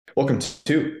Welcome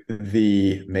to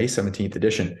the May 17th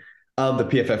edition of the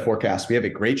PFF Forecast. We have a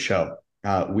great show.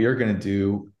 We are going to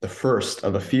do the first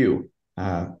of a few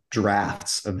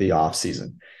drafts of the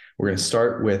offseason. We're going to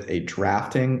start with a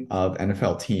drafting of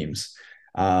NFL teams.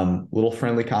 Little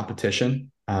friendly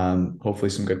competition, hopefully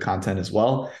some good content as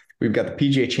well. We've got the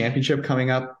PGA Championship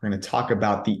coming up. We're going to talk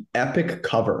about the epic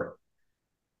cover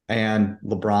and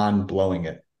LeBron blowing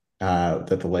it that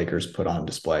the Lakers put on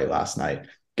display last night.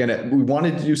 We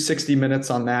wanted to do 60 minutes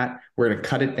on that. We're going to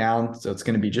cut it down. So it's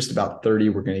going to be just about 30.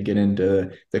 We're going to get into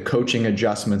the coaching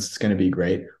adjustments. It's going to be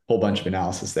great. Whole bunch of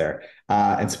analysis there.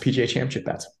 And it's PGA Championship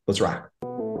bets. Let's rock.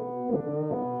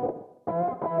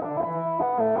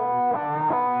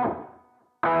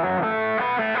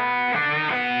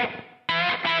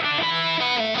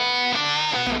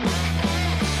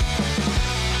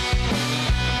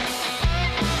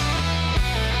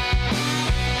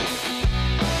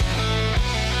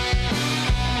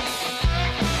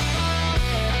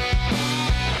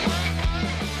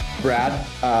 Brad,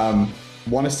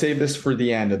 want to save this for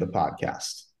the end of the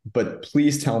podcast, but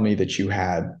please tell me that you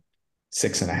had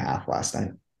 6.5 last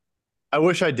night. I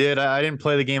wish I did. I didn't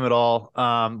play the game at all.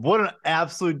 What an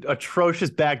absolute atrocious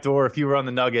backdoor if you were on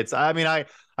the Nuggets. I mean, I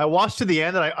watched to the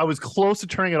end and I was close to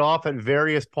turning it off at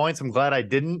various points. I'm glad I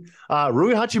didn't.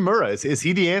 Rui Hachimura, is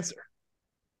he the answer?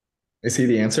 Is he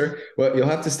the answer? Well, you'll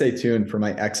have to stay tuned for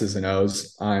my X's and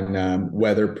O's on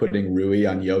whether putting Rui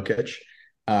on Jokic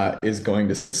is going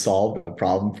to solve the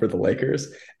problem for the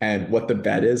Lakers, and what the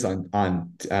bet is on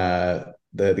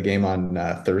the game on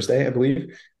Thursday, I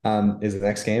believe, is the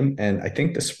next game. And I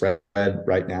think the spread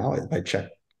right now, if I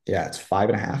check, yeah, it's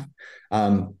 5.5.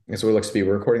 And so it looks to be,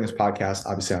 we're recording this podcast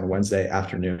obviously on Wednesday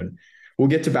afternoon. We'll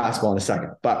get to basketball in a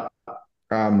second, but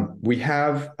we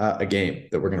have a game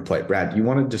that we're going to play. Brad, do you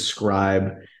want to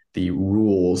describe the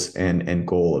rules and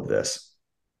goal of this?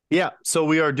 Yeah, so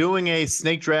we are doing a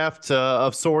snake draft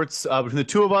of sorts between the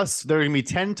two of us. There are going to be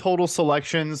 10 total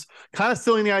selections, kind of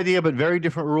stealing the idea, but very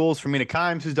different rules from Mina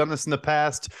Kimes, who's done this in the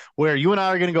past, where you and I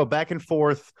are going to go back and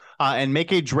forth and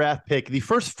make a draft pick. The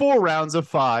first 4 rounds of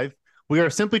 5, we are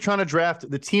simply trying to draft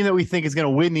the team that we think is going to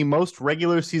win the most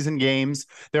regular season games.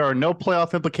 There are no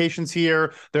playoff implications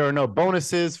here. There are no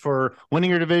bonuses for winning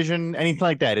your division, anything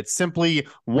like that. It's simply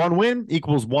 1 win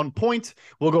equals 1 point.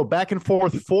 We'll go back and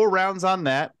forth 4 rounds on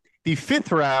that. The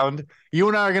 5th round, you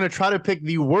and I are going to try to pick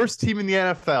the worst team in the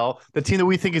NFL, the team that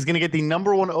we think is going to get the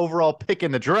number 1 overall pick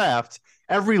in the draft.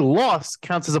 Every loss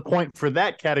counts as a point for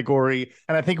that category.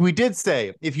 And I think we did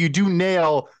say, if you do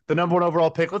nail the number 1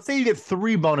 overall pick, let's say you get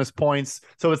 3 bonus points.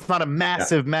 So it's not a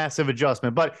massive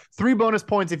adjustment, but 3 bonus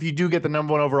points if you do get the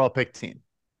number 1 overall pick team.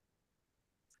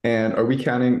 And are we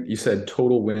counting, you said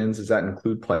total wins, does that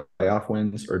include playoff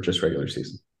wins or just regular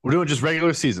season? We're doing just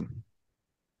regular season.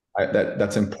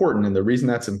 That's important. And the reason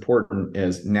that's important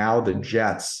is now the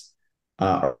Jets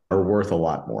are worth a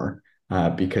lot more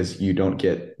because you don't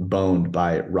get boned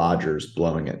by Rodgers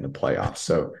blowing it in the playoffs.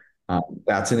 So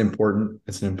it's an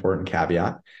important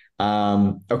caveat.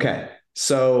 Okay.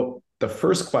 So the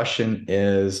first question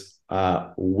is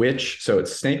so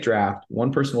it's snake draft.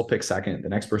 One person will pick second. The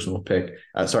next person will pick,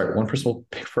 one person will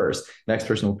pick first. Next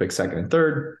person will pick second and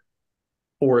third,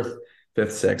 fourth,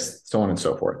 fifth, sixth, so on and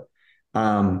so forth.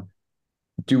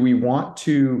 Do we want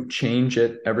to change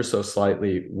it ever so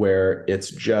slightly where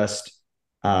it's just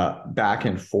back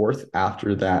and forth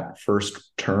after that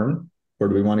first turn, or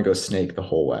do we want to go snake the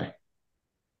whole way?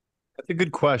 That's a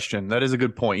good question. That is a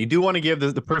good point. You do want to give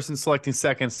the person selecting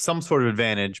second some sort of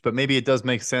advantage, but maybe it does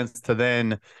make sense to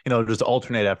then, just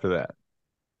alternate after that.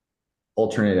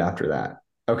 Alternate after that.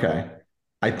 Okay.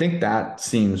 I think that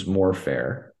seems more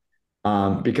fair.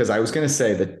 Because I was going to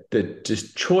say that the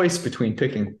just choice between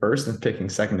picking first and picking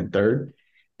second and third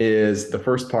is the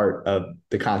first part of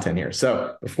the content here.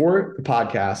 So before the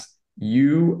podcast,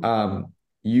 you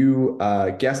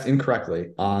guessed incorrectly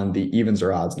on the evens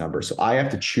or odds number. So I have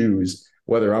to choose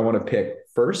whether I want to pick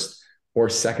first or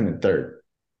second and third.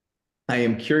 I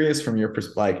am curious from your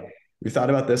perspective. We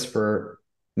thought about this for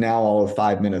now all of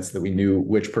 5 minutes that we knew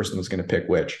which person was going to pick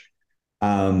which.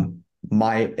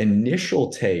 My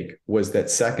initial take was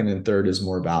that second and third is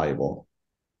more valuable.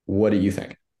 What do you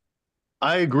think?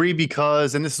 I agree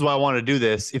because, and this is why I wanted to do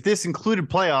this, if this included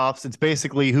playoffs, it's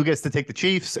basically who gets to take the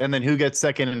Chiefs and then who gets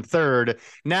second and third.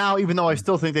 Now, even though I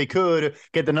still think they could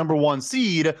get the number 1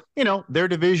 seed, their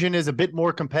division is a bit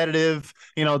more competitive,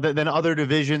 than other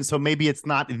divisions. So maybe it's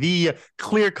not the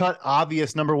clear-cut,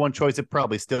 obvious number 1 choice. It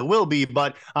probably still will be.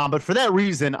 But for that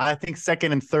reason, I think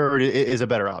second and third is a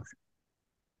better option.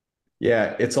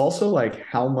 Yeah, it's also like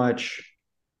how much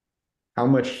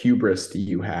hubris do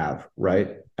you have,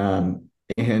 right?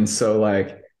 And so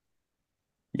like,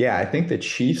 yeah, I think the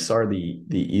Chiefs are the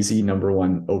easy number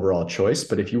one overall choice.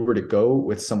 But if you were to go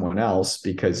with someone else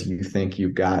because you think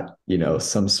you've got,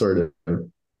 some sort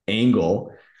of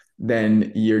angle,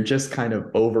 then you're just kind of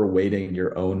overweighting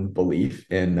your own belief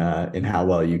in how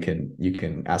well you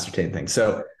can ascertain things.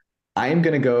 So I am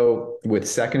going to go with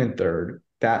second and third.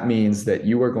 That means that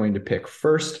you are going to pick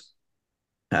first.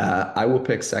 I will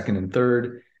pick second and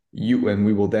third. And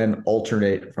we will then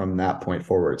alternate from that point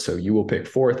forward. So you will pick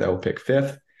fourth. I will pick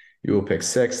fifth. You will pick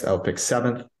sixth. I'll pick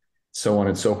seventh, so on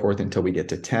and so forth until we get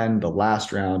to 10. The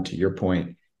last round, to your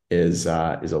point, is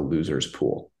a loser's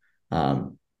pool.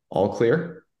 All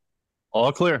clear?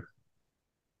 All clear.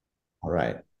 All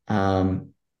right.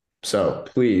 So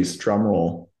please drum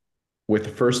roll with the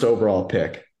first overall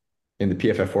pick in the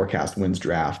PFF forecast wins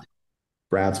draft.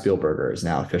 Brad Spielberger is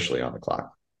now officially on the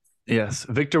clock. Yes,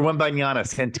 Victor Wembanyama,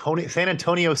 San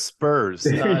Antonio Spurs.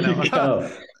 There you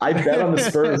go. I bet on the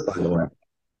Spurs, by the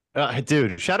way.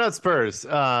 Dude, shout out Spurs.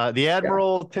 The Yeah.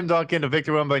 Admiral, Tim Duncan to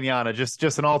Victor Wembanyama,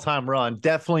 just an all-time run.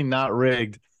 Definitely not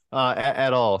rigged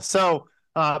at all. So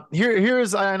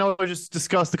here's I know I just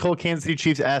discussed the cold Kansas City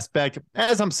Chiefs aspect.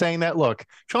 As I'm saying that, look,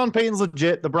 Sean Payton's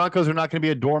legit. The Broncos are not going to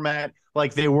be a doormat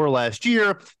like they were last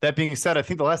year. That being said, I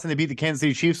think the last time they beat the Kansas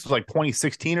City Chiefs was like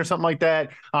 2016 or something like that.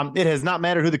 It has not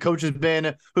mattered who the coach has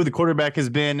been, who the quarterback has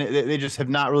been. They just have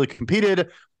not really competed.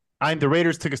 The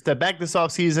Raiders took a step back this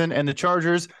offseason, and the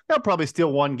Chargers, they'll probably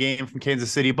steal one game from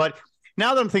Kansas City. But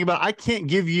now that I'm thinking about it, I can't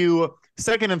give you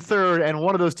second and third and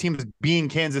one of those teams being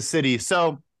Kansas City.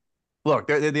 So, look,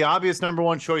 they're the obvious number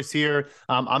one choice here.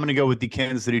 I'm going to go with the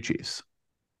Kansas City Chiefs.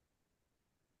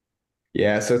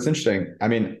 Yeah, so it's interesting. I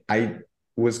mean, I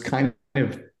was kind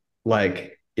of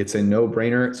like, it's a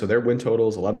no-brainer. So their win total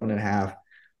is 11 and a half.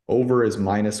 Over is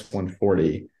minus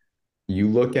 140. You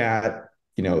look at,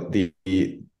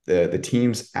 the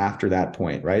teams after that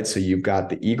point, right? So you've got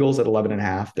the Eagles at 11 and a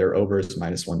half. Their over is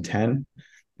minus 110.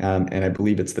 And I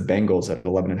believe it's the Bengals at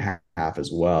 11 and a half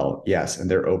as well. Yes, and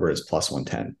their over is plus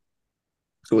 110.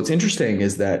 So what's interesting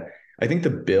is that I think the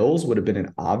Bills would have been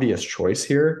an obvious choice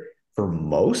here for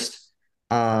most.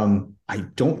 I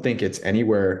don't think it's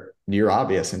anywhere near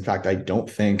obvious. In fact, I don't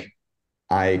think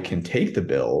I can take the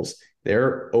Bills.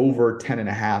 Their over 10 and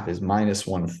a half is minus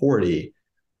 140,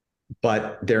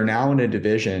 but they're now in a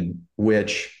division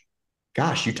which,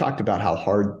 gosh, you talked about how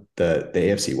hard the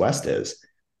AFC West is.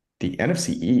 The the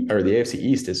AFC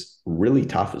East is really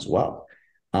tough as well,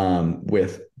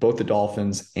 with both the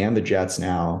Dolphins and the Jets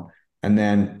now. And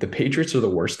then the Patriots are the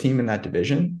worst team in that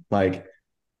division. Like,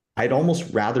 I'd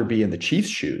almost rather be in the Chiefs'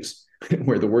 shoes,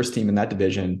 where the worst team in that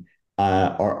division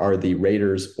are the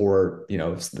Raiders, or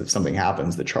if something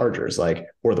happens, the Chargers, like,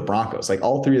 or the Broncos. Like,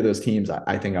 all three of those teams,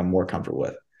 I think I'm more comfortable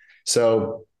with.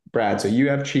 So, Brad, so you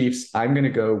have Chiefs. I'm going to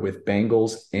go with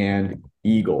Bengals and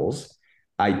Eagles.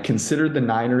 I considered the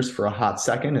Niners for a hot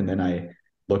second, and then I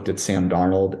looked at Sam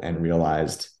Darnold and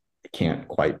realized I can't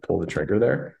quite pull the trigger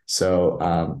there. So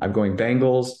I'm going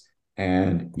Bengals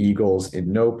and Eagles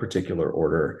in no particular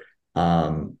order.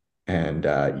 And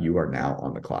you are now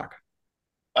on the clock.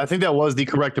 I think that was the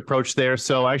correct approach there.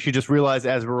 So I actually just realized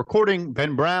as we're recording,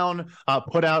 Ben Brown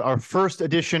put out our first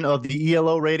edition of the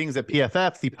ELO ratings at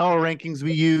PFF, the power rankings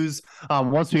we use.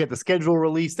 Once we get the schedule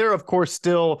released, there are, of course,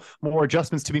 still more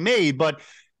adjustments to be made, but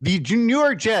the New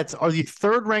York Jets are the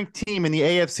third-ranked team in the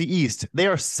AFC East. They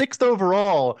are sixth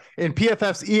overall in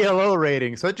PFF's ELO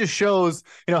rating. So it just shows,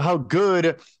 how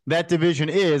good that division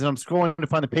is. And I'm scrolling to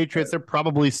find the Patriots. They're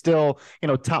probably still,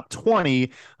 top 20.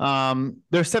 They're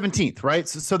 17th, right?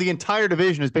 So the entire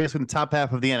division is basically in the top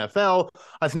half of the NFL.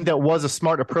 I think that was a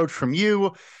smart approach from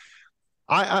you.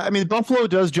 I mean, Buffalo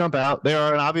does jump out. They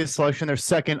are an obvious selection. They're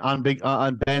second on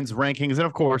Ben's rankings. And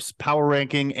of course, power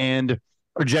ranking and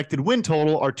projected win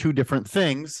total are two different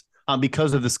things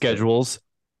because of the schedules.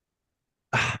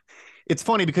 It's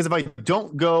funny because if I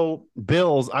don't go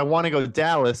Bills, I want to go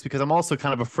Dallas because I'm also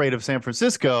kind of afraid of San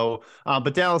Francisco.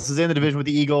 But Dallas is in the division with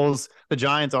the Eagles. The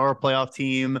Giants are a playoff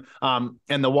team,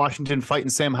 and the Washington fighting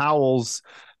Sam Howells.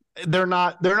 They're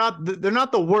not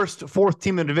the worst fourth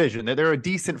team in the division. They're a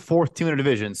decent fourth team in the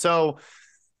division. So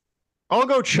I'll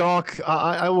go chalk.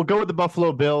 I will go with the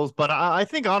Buffalo Bills, but I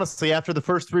think honestly, after the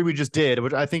first three we just did,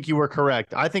 which I think you were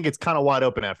correct, I think it's kind of wide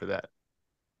open after that.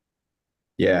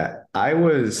 Yeah,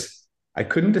 I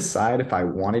couldn't decide if I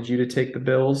wanted you to take the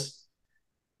Bills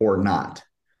or not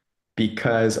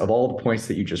because of all the points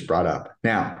that you just brought up.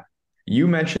 Now, you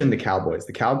mentioned the Cowboys.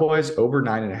 The Cowboys over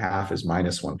 9.5 is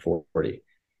minus 140.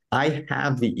 I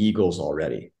have the Eagles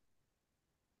already.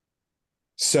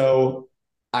 So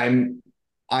I'm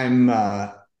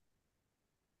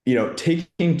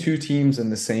taking two teams in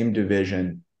the same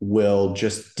division will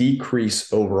just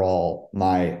decrease overall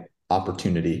my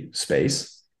opportunity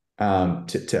space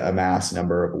to amass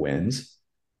number of wins.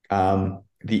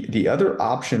 The other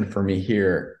option for me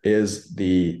here is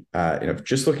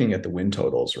just looking at the win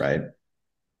totals, right?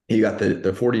 You got the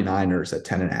 49ers at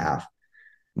 10.5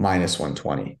 minus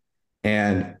 120.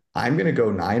 And I'm going to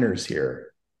go Niners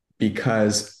here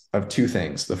because of two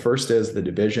things. The first is the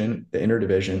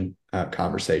interdivision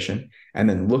conversation. And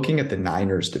then looking at the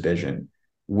Niners division,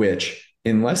 which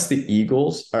unless the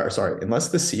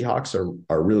Seahawks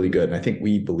are really good, and I think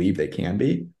we believe they can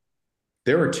be,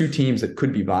 there are two teams that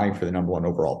could be vying for the number one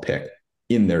overall pick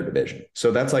in their division.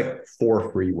 So that's like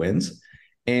 4 free wins.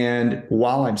 And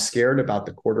while I'm scared about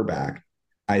the quarterback,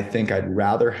 I think I'd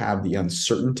rather have the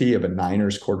uncertainty of a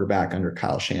Niners quarterback under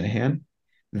Kyle Shanahan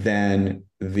than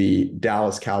the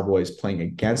Dallas Cowboys playing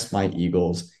against my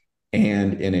Eagles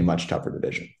and in a much tougher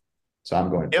division. So I'm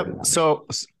going. Yep. So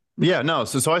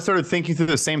I started thinking through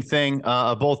the same thing.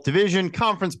 Both division,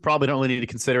 conference probably don't really need to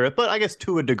consider it, but I guess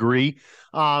to a degree.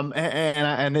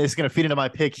 And it's going to feed into my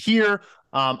pick here.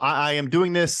 I am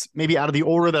doing this maybe out of the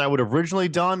order that I would have originally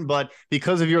done, but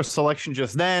because of your selection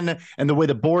just then and the way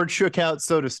the board shook out,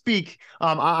 so to speak,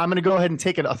 I'm going to go ahead and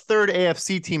take a third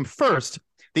AFC team first,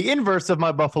 the inverse of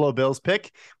my Buffalo Bills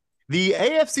pick. The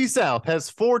AFC South has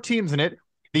 4 teams in it.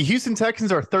 The Houston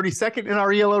Texans are 32nd in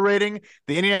our ELO rating.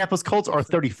 The Indianapolis Colts are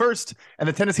 31st, and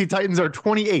the Tennessee Titans are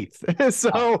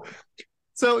 28th.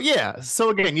 So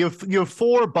again, you have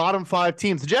 4 bottom 5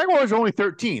 teams. The Jaguars are only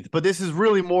 13th, but this is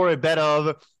really more a bet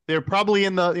of they're probably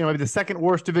in the maybe the second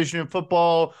worst division in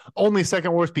football, only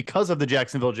second worst because of the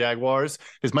Jacksonville Jaguars.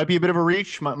 This might be a bit of a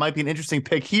reach, might be an interesting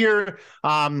pick here.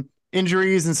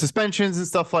 Injuries and suspensions and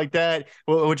stuff like that,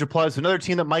 which applies to another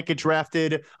team that might get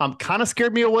drafted. Kind of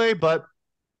scared me away, but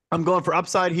I'm going for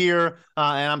upside here,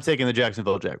 and I'm taking the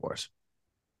Jacksonville Jaguars.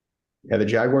 Yeah, the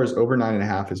Jaguars over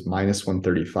 9.5 is minus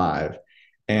 135.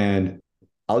 And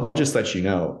I'll just let you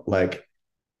know, like,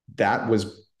 that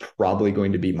was probably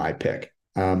going to be my pick.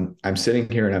 I'm sitting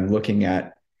here and I'm looking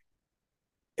at,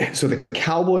 so the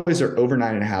Cowboys are over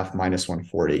 9.5 minus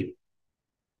 140.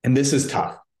 And this is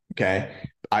tough. Okay.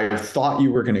 I thought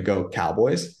you were going to go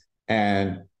Cowboys,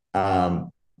 and, quite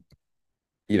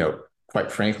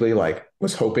frankly, like,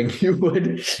 was hoping you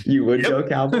would go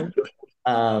Cowboys.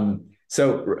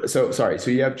 So sorry.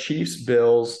 So you have Chiefs,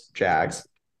 Bills, Jags.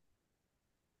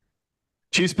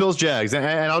 Chiefs, Bills, Jags. And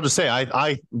I'll just say,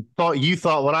 I thought you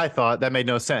thought what I thought. That made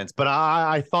no sense. But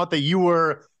I thought that you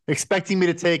were expecting me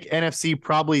to take NFC,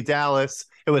 probably Dallas.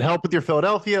 It would help with your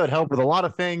Philadelphia. It would help with a lot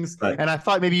of things. Right. And I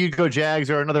thought maybe you'd go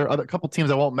Jags or other couple teams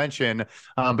I won't mention.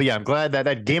 But yeah, I'm glad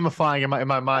that gamifying in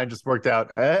my mind just worked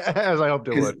out as I hoped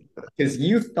it would. Because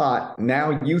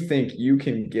now you think you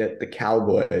can get the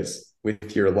Cowboys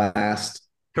with your last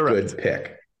good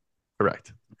pick.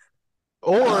 Correct.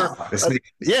 Or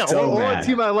a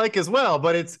team I like as well,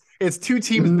 but it's 2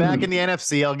 teams back in the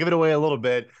NFC. I'll give it away a little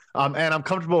bit, and I'm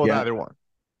comfortable with either one.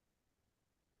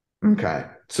 Okay,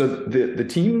 so the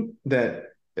team that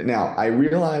now I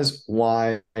realize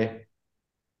why,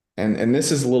 and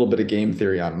this is a little bit of game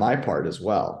theory on my part as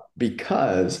well,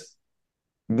 because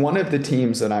one of the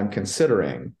teams that I'm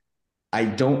considering, I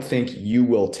don't think you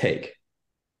will take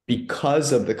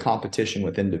because of the competition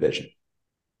within division.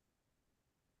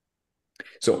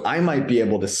 So I might be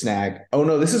able to snag. Oh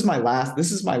no, this is my last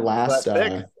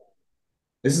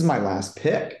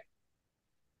pick.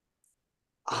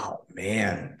 Oh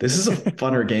man, this is a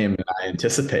funner game than I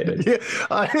anticipated. Yeah,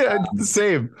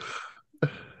 same.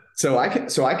 So I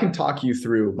can talk you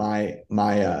through my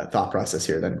thought process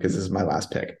here then, because this is my last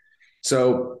pick.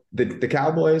 So the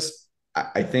Cowboys,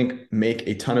 I think, make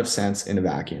a ton of sense in a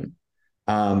vacuum.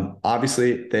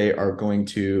 Obviously, they are going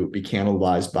to be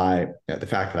cannibalized by the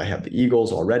fact that I have the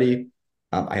Eagles already.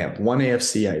 I have 1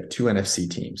 AFC, I have 2 NFC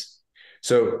teams.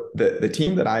 So the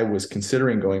team that I was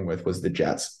considering going with was the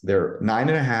Jets. They're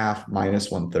 9.5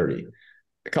 minus 130.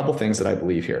 A couple things that I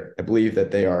believe here. I believe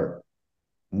that they are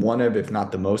one of, if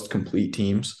not the most complete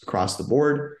teams across the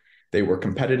board. They were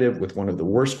competitive with one of the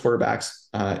worst quarterbacks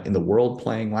in the world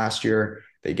playing last year.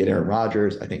 They get Aaron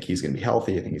Rodgers. I think he's going to be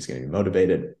healthy. I think he's going to be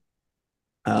motivated.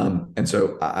 And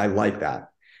so I like that.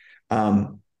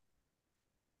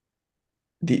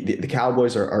 The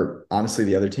Cowboys are honestly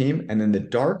the other team. And then the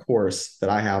dark horse that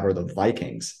I have are the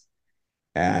Vikings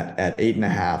at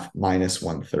 8.5 minus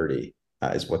 130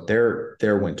 is what their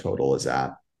win total is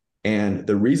at. And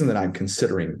the reason that I'm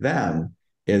considering them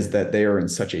is that they are in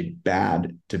such a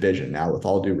bad division. Now, with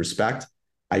all due respect,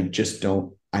 I'm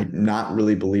not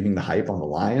really believing the hype on the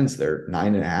Lions. They're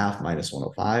 9.5 minus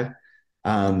 105.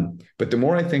 But the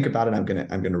more I think about it, I'm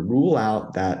gonna rule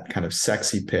out that kind of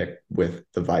sexy pick with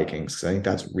the Vikings, because I think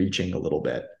that's reaching a little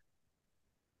bit.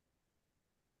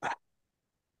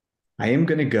 I am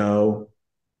gonna go.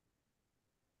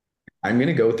 I'm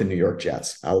gonna go with the New York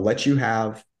Jets. I'll let you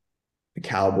have the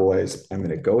Cowboys. I'm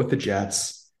gonna go with the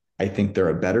Jets. I think they're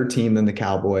a better team than the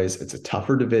Cowboys. It's a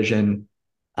tougher division,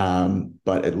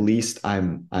 but at least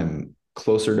I'm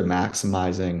closer to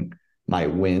maximizing my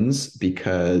wins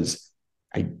because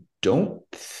I don't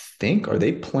think are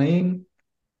they playing.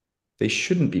 They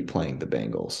shouldn't be playing the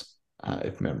Bengals,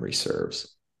 if memory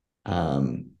serves.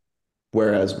 Um,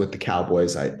 Whereas with the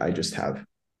Cowboys, I just have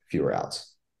fewer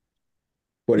outs.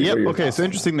 What are Yep. your Okay. thoughts So on that?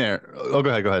 interesting there. Oh, go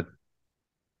ahead. Go ahead.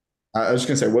 I was just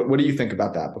gonna say, what do you think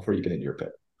about that before you get into your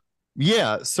pick?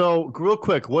 Yeah. So real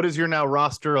quick, what is your now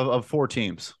roster of four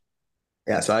teams?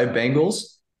 Yeah, so I have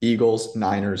Bengals, Eagles,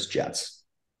 Niners, Jets.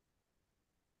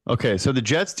 Okay, so the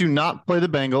Jets do not play the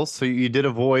Bengals, so you did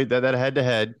avoid that head to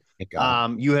head. Thank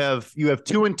God. You have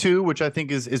 2-2, which I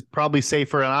think is probably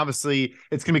safer, and obviously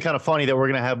it's gonna be kind of funny that we're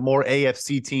gonna have more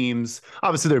AFC teams.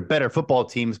 Obviously, they're better football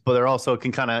teams, but they're also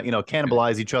can kind of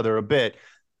cannibalize each other a bit.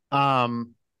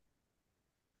 Um,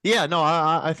 yeah, no,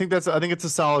 I think it's a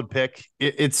solid pick.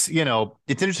 It's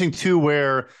interesting too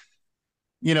where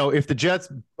if the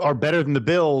Jets are better than the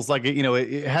Bills, like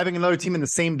having another team in the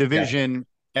same Yeah. division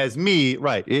as me,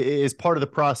 right, is part of the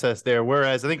process there.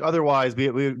 Whereas I think otherwise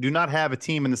we do not have a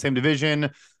team in the same division.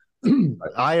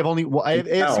 I have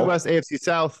AFC Until West, AFC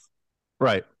South,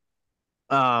 right.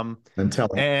 Um, until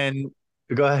and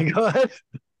go ahead, go ahead.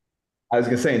 I was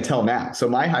gonna say until now. So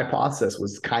my hypothesis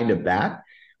was kind of that,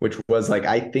 which was like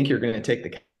I think you're gonna take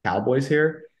the Cowboys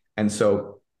here. And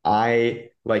so I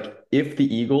like if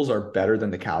the Eagles are better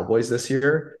than the Cowboys this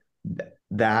year,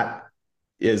 that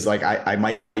is like I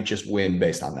might just win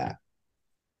based on that.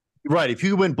 Right. If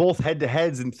you win both head to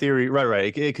heads in theory,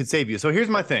 right, it could save you. So here's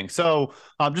my thing. So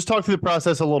just talk through the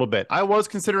process a little bit. I was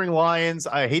considering Lions.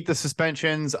 I hate the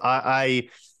suspensions.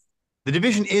 The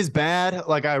division is bad.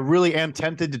 Like I really am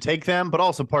tempted to take them, but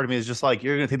also part of me is just like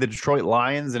you're going to take the Detroit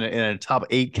Lions in a top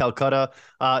 8 Calcutta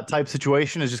type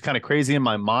situation is just kind of crazy in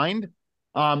my mind.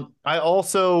 I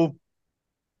also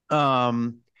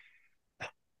um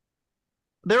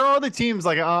there are other teams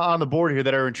like on the board here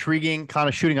that are intriguing, kind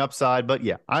of shooting upside. But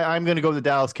yeah, I'm going to go with the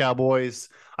Dallas Cowboys.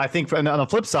 I think on the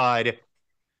flip side,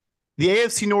 the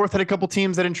AFC North had a couple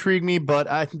teams that intrigue me, but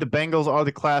I think the Bengals are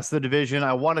the class of the division.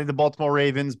 I wanted the Baltimore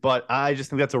Ravens, but I just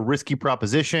think that's a risky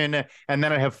proposition. And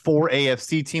then I have 4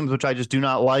 AFC teams, which I just do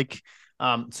not like.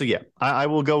 So yeah, I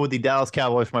will go with the Dallas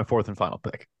Cowboys for my fourth and final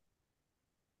pick.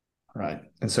 Right.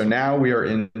 And so now we are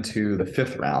into the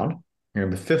fifth round.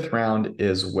 And the fifth round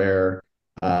is where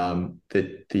the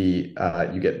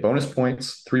you get bonus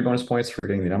points, 3 bonus points for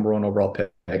getting the number one overall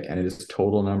pick, and it is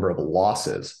total number of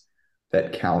losses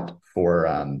that count for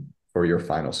your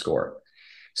final score.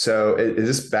 So is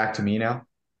this back to me now?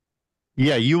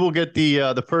 Yeah, you will get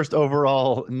the first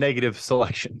overall negative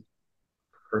selection.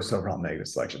 First overall negative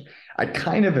selection. I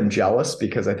kind of am jealous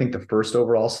because I think the first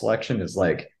overall selection is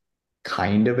like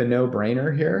kind of a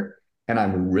no-brainer here. And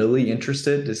I'm really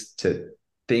interested just to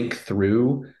think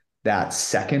through that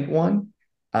second one.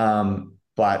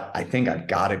 But I think I've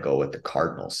got to go with the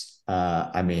Cardinals.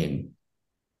 I mean,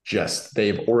 just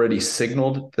they've already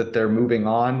signaled that they're moving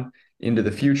on into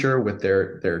the future with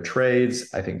their trades.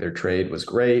 I think their trade was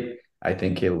great. I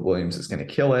think Caleb Williams is going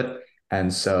to kill it.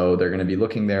 And so they're going to be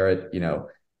looking there at,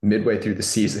 midway through the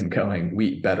season going,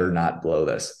 we better not blow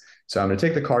this. So I'm going to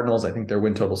take the Cardinals. I think their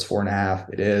win total is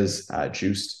 4.5. It is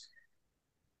juiced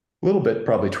a little bit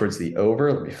probably towards the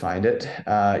over. Let me find it.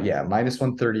 Yeah, minus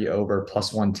 130 over,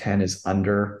 plus 110 is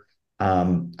under.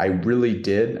 I really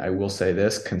did, I will say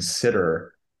this,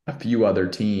 consider a few other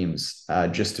teams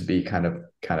just to be kind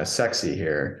of sexy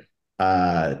here.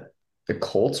 The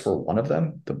Colts were one of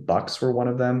them. The Bucks were one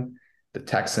of them. The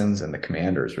Texans and the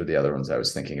Commanders were the other ones I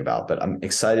was thinking about. But I'm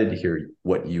excited to hear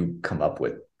what you come up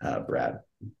with, Brad.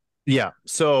 Yeah.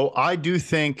 So I do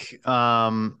think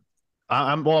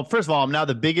well, first of all, I'm now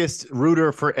the biggest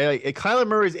rooter for Kyler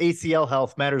Murray's ACL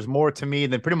health matters more to me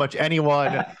than pretty much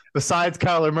anyone besides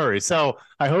Kyler Murray. So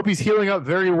I hope he's healing up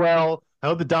very well. I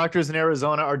hope the doctors in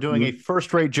Arizona are doing a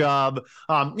first-rate job.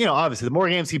 Obviously, the more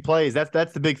games he plays,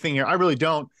 that's the big thing here. I really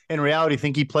don't, in reality,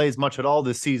 think he plays much at all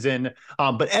this season.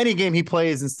 But any game he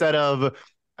plays instead of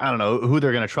I don't know who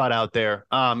they're going to trot out there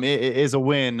is a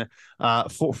win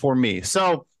for me.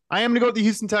 So I am going to go with the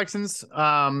Houston Texans.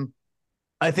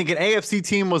 I think an AFC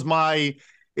team was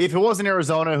if it wasn't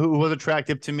Arizona, who was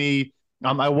attractive to me,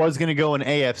 I was going to go an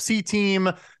AFC team.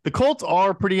 The Colts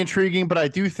are pretty intriguing, but I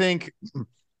do think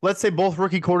let's say both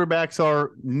rookie quarterbacks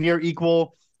are near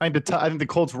equal. I think the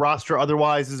Colts roster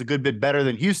otherwise is a good bit better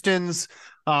than Houston's.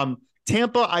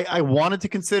 Tampa, I wanted to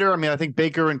consider. I mean, I think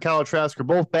Baker and Kyle Trask are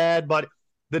both bad, but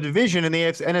the division in the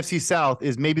NFC South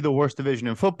is maybe the worst division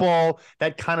in football.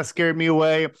 That kind of scared me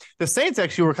away. The Saints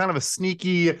actually were kind of a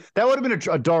sneaky, that would have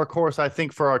been a dark horse, I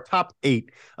think, for our top 8.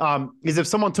 Is if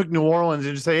someone took New Orleans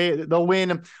and just say, hey, they'll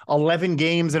win 11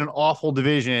 games in an awful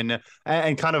division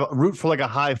and kind of root for like a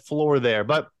high floor there.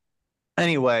 But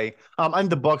anyway, and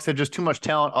the Bucks had just too much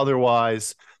talent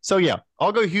otherwise. So yeah,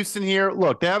 I'll go Houston here.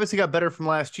 Look, they obviously got better from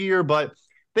last year, but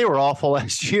they were awful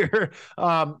last year.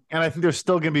 And I think they're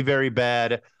still going to be very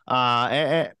bad.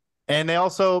 And they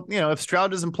also, if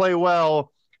Stroud doesn't play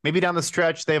well, maybe down the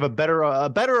stretch, they have a better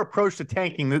approach to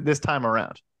tanking this time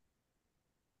around.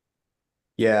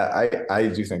 Yeah, I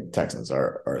do think Texans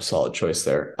are a solid choice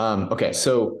there. Okay,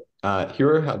 so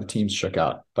here are how the teams shook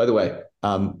out. By the way,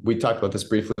 we talked about this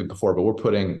briefly before, but we're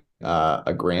putting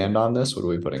a grand on this. What are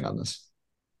we putting on this?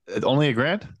 Only a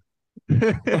grand?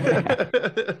 This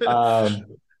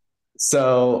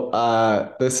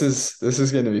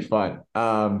is going to be fun.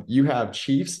 You have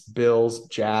Chiefs, Bills,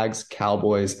 Jags,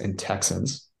 Cowboys, and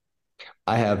Texans.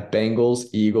 I have Bengals,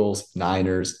 Eagles,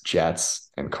 Niners,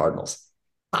 Jets, and Cardinals.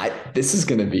 This is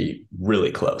going to be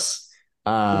really close.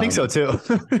 I think so too.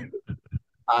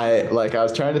 I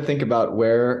was trying to think about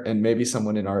where, and maybe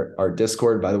someone in our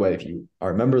Discord, by the way, if you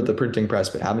are a member of the Printing Press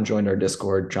but haven't joined our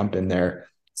Discord, jump in there.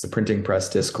 It's the Printing Press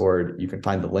Discord. You can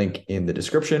find the link in the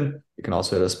description. You can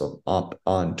also hit us up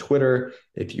on Twitter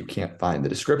if you can't find the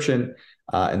description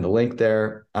and the link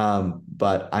there.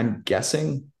 But I'm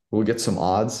guessing we'll get some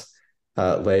odds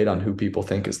laid on who people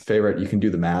think is the favorite. You can do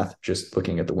the math just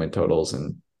looking at the win totals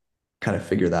and kind of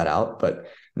figure that out, but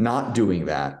not doing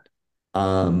that.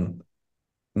 I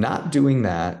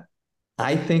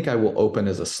think I will open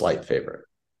as a slight favorite.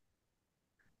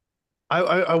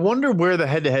 I wonder where the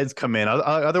head-to-heads come in.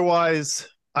 Otherwise,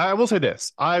 I will say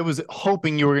this. I was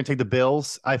hoping you were going to take the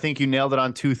Bills. I think you nailed it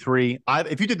on 2-3.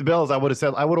 If you did the Bills, I would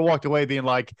have walked away being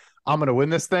like, I'm going to win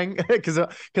this thing. Because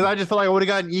I just felt like I would have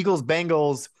gotten Eagles,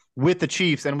 Bengals with the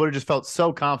Chiefs and would have just felt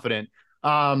so confident.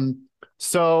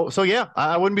 So yeah,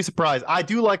 I wouldn't be surprised. I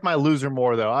do like my loser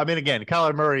more, though. I mean, again,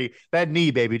 Kyler Murray, that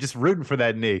knee, baby, just rooting for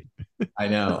that knee. I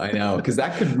know. Because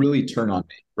that could really turn on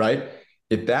me, right?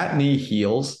 If that knee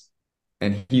heals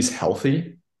and he's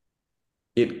healthy,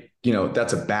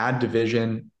 that's a bad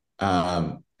division.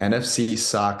 NFC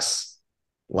sucks.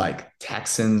 Like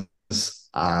Texans,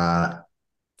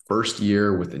 first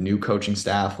year with the new coaching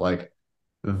staff, like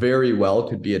very well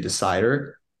could be a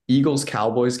decider. Eagles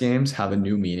Cowboys games have a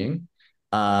new meaning,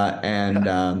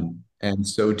 and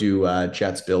so do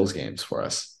Jets Bills games for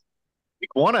us.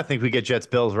 Week 1, I think we get Jets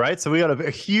Bills, right? So we got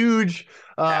a huge,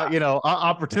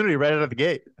 opportunity right out of the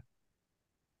gate.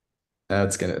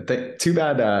 That's too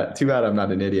bad I'm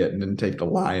not an idiot and didn't take the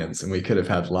Lions, and we could have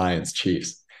had Lions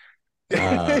Chiefs.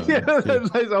 That's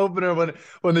nice opener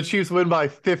when the Chiefs win by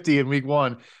 50 in week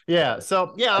 1. Yeah.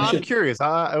 So yeah, I'm curious.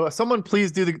 Someone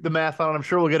please do the math on it. I'm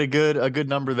sure we'll get a good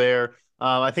number there.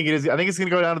 I think it's going to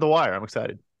go down to the wire. I'm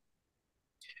excited.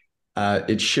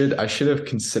 I should have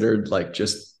considered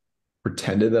just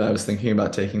pretended that I was thinking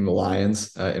about taking the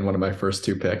Lions in one of my first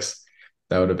 2 picks.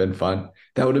 That would have been fun.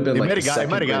 That would have been it might have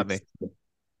got me.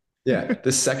 Yeah,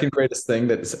 the second greatest thing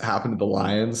that's happened to the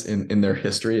Lions in their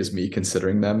history is me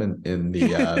considering them in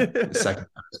the second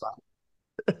spot.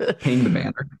 Hang the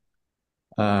banner.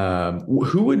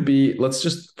 Who would be? Let's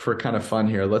just for kind of fun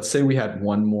here. Let's say we had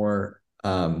one more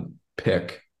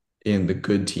pick in the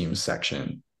good teams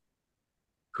section.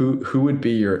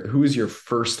 Who is your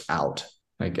first out?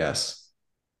 I guess.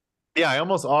 Yeah, I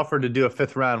almost offered to do a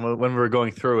 5th round when we were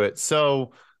going through it.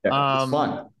 So yeah, it's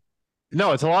fun.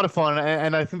 No, it's a lot of fun.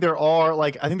 And I think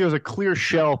I think there's a clear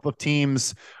shelf of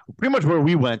teams pretty much where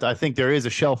we went. I think there is a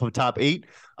shelf of top 8.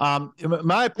 In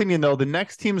my opinion, though, the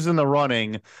next teams in the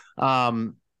running,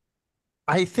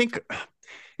 I think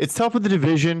it's tough with the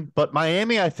division, but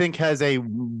Miami, I think, has a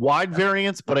wide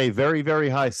variance, but a very, very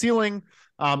high ceiling.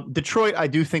 Detroit, I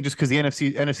do think just because the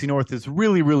NFC North is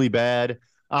really, really bad.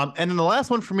 And then the last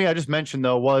one for me I just mentioned,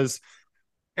 though, was,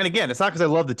 and again, it's not because I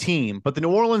love the team, but the New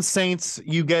Orleans Saints,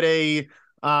 you get a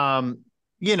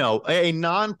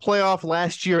non-playoff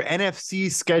last year NFC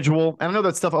schedule. And I know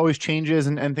that stuff always changes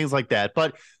and things like that,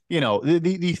 but the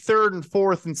 3rd and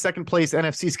 4th and 2nd place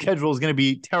NFC schedule is going to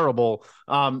be terrible,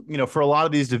 for a lot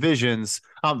of these divisions.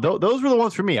 Those were the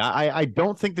ones for me. I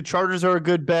don't think the Chargers are a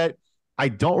good bet. I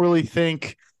don't really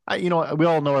think, we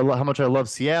all know how much I love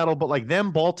Seattle, but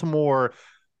Baltimore,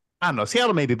 I don't know,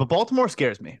 Seattle maybe, but Baltimore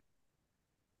scares me.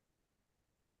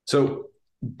 So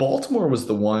Baltimore was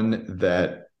the one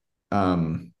that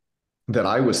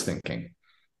I was thinking.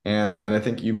 And I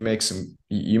think you make some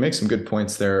good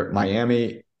points there.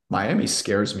 Miami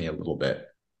scares me a little bit.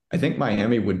 I think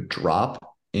Miami would drop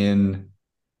in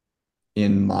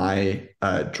my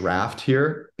draft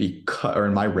here because or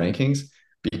in my rankings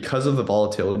because of the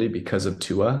volatility, because of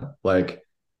Tua. Like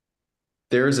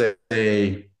there's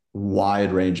a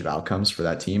wide range of outcomes for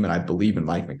that team. And I believe in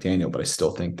Mike McDaniel, but I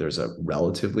still think there's a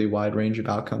relatively wide range of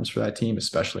outcomes for that team,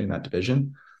 especially in that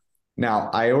division. Now,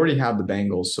 I already have the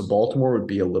Bengals, so Baltimore would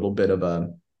be a little bit of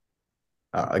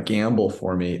a gamble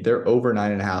for me. They're over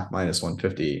 9.5 minus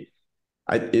 150.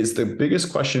 Is the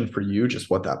biggest question for you just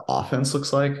what that offense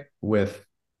looks like with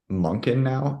Monken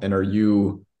now? And are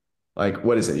you like,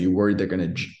 what is it? Are you worried they're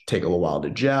going to take a little while to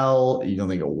gel? You don't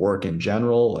think it'll work in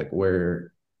general? Like,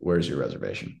 where's your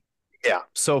reservation? Yeah.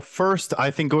 So first, I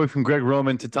think going from Greg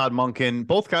Roman to Todd Monken,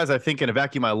 both guys I think in a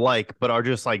vacuum I like, but are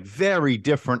just like very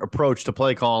different approach to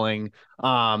play calling.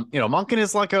 Monken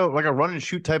is like a run and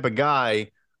shoot type of guy.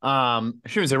 I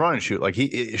shouldn't say run and shoot, like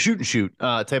he shoot and shoot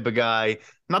type of guy.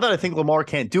 Not that I think Lamar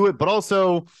can't do it, but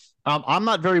also I'm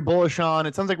not very bullish on.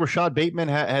 It sounds like Rashad Bateman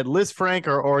had Liz Frank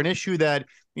or an issue that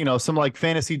some like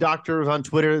fantasy doctors on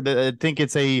Twitter that think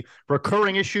it's a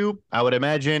recurring issue. I would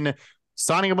imagine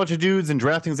signing a bunch of dudes and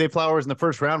drafting Zay Flowers in the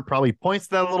first round probably points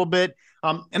to that a little bit.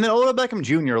 And then Odell Beckham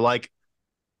Jr., like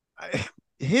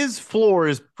his floor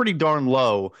is pretty darn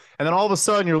low. And then all of a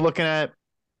sudden you're looking at,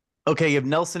 okay, you have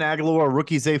Nelson Aguilar,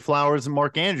 rookie Zay Flowers, and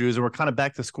Mark Andrews, and we're kind of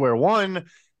back to square one.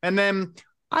 And then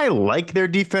I like their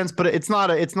defense, but it's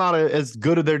not as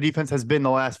good as their defense has been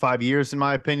the last 5 years, in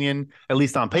my opinion, at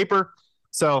least on paper.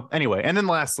 So anyway, and then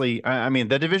lastly, I mean,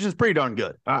 the division's pretty darn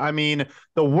good. I mean,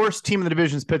 the worst team in the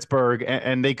division is Pittsburgh,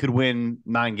 and they could win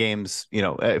 9 games,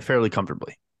 fairly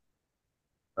comfortably.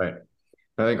 Right.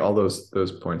 I think all those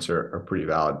points are pretty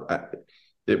valid.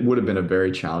 It would have been a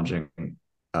very challenging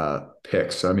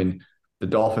pick. So I mean, the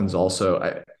Dolphins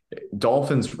also.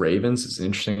 Dolphins Ravens is an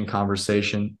interesting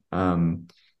conversation.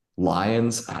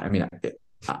 Lions. I mean,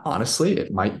 honestly,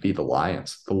 it might be the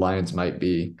Lions. The Lions might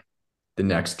be the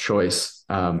next choice,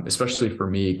 especially for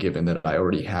me, given that I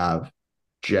already have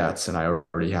Jets and I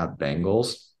already have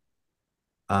Bengals.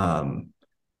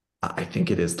 I think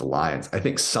it is the Lions. I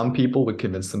think some people would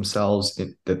convince themselves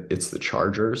that it's the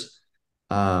Chargers,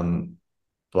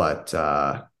 but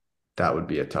that would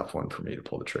be a tough one for me to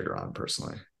pull the trigger on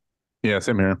personally. Yeah,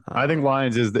 same here. I think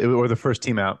Lions or the first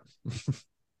team out.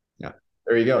 Yeah,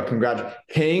 there you go. Congratulations.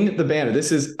 Hang the banner.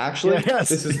 This is actually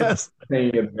the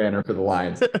hanging of the banner for the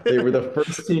Lions. They were the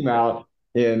first team out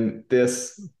in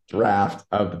this draft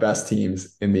of the best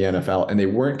teams in the NFL, and they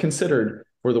weren't considered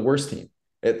for the worst team.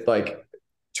 It's like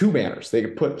two banners. They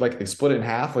put like they split it in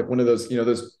half, like one of those,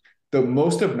 those the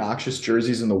most obnoxious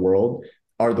jerseys in the world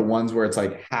are the ones where it's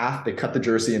like half, they cut the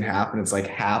jersey in half and it's like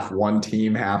half one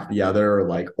team, half the other, or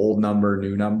like old number,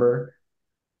 new number.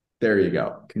 There you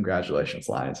go. Congratulations,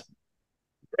 Lions.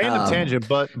 Random tangent,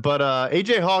 but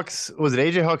AJ Hawk's was it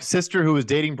AJ Hawk's sister who was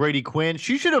dating Brady Quinn?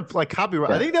 She should have like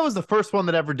copyright. Yeah. I think that was the first one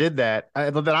that ever did that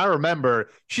that I remember.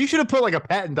 She should have put like a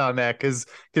patent on that because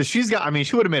she's got. I mean,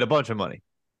 she would have made a bunch of money.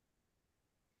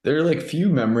 There are like few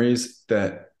memories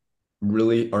that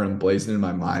really are emblazoned in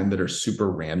my mind that are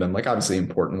super random, like obviously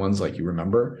important ones like you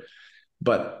remember,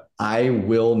 but I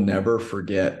will never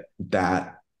forget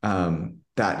that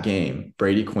that game,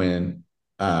 Brady Quinn,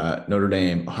 Notre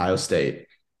Dame, Ohio State,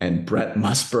 and Brett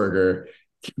Musburger.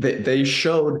 They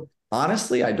showed,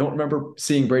 honestly, I don't remember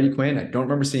seeing Brady Quinn. I don't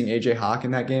remember seeing AJ Hawk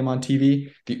in that game on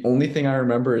TV. The only thing I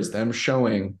remember is them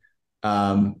showing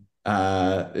AJ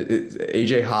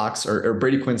Hawk's or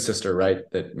Brady Quinn's sister, right?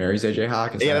 That marries AJ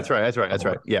Hawk. That's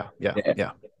right.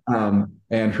 Yeah.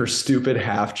 And her stupid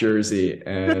half jersey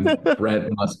and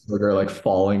Brent Musburger like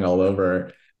falling all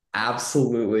over.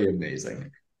 Absolutely amazing.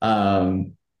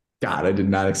 God, I did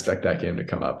not expect that game to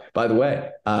come up. By the way,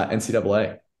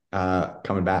 NCAA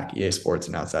coming back. EA Sports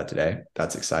announced that today.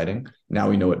 That's exciting.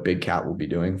 Now we know what Big Cat will be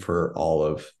doing for all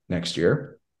of next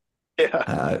year.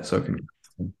 Yeah. So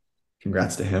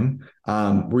congrats to him.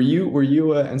 Were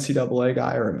you a NCAA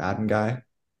guy or a Madden guy?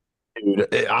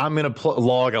 Dude, I'm gonna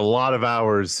log a lot of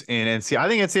hours in NCAA. I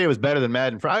think NCAA was better than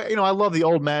Madden. I love the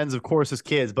old Maddens, of course, as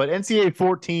kids, but NCAA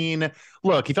 14.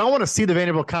 Look, if I want to see the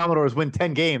Vanderbilt Commodores win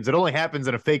 10 games, it only happens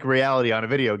in a fake reality on a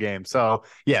video game. So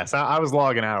yes, I was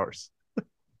logging hours.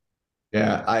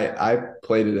 Yeah, I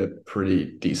played it a pretty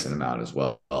decent amount as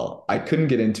well. I couldn't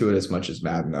get into it as much as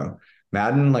Madden though.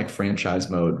 Madden like franchise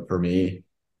mode for me,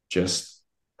 just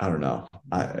I don't know,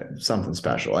 something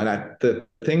special. And the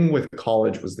thing with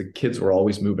college was the kids were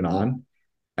always moving on,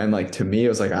 and like to me, it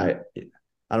was like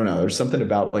I don't know. There's something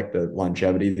about like the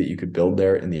longevity that you could build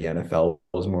there in the NFL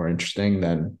was more interesting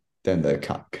than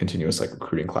the continuous like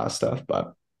recruiting class stuff.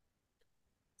 But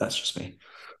that's just me.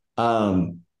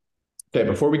 Um, Okay,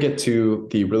 before we get to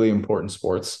the really important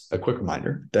sports, a quick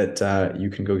reminder that you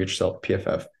can go get yourself a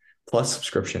PFF Plus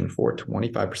subscription for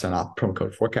 25% off, promo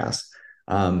code Forecast.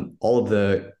 All of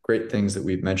the great things that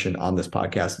we've mentioned on this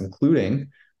podcast, including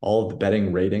all of the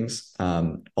betting ratings,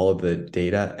 all of the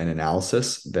data and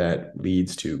analysis that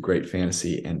leads to great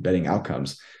fantasy and betting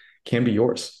outcomes, can be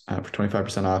yours for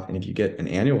 25% off. And if you get an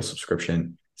annual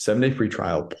subscription, 7-day free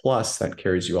trial, plus that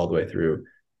carries you all the way through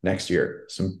next year.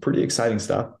 Some pretty exciting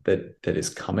stuff that is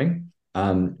coming.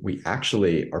 We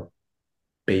actually are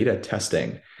beta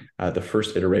testing the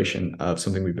first iteration of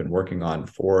something we've been working on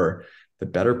for the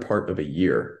better part of a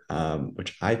year,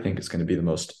 which I think is going to be the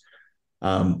most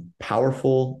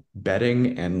powerful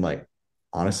betting and like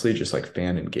honestly just like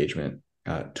fan engagement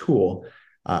tool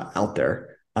out there.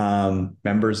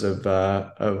 Members of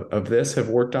this have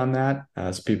worked on that.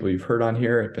 Some people you've heard on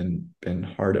here have been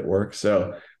hard at work.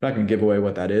 So I'm not going to give away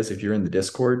what that is. If you're in the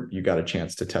Discord, you got a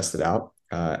chance to test it out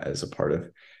as a part of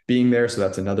being there. So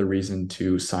that's another reason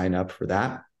to sign up for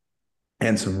that.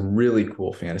 And some really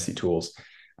cool fantasy tools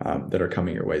that are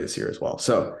coming your way this year as well.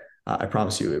 So I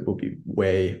promise you, it will be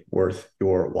way worth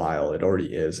your while. It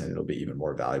already is, and it'll be even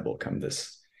more valuable come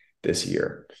this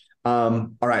year. All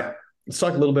right. Let's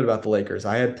talk a little bit about the Lakers.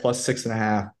 I had plus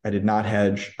 6.5. I did not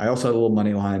hedge. I also had a little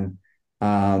money line.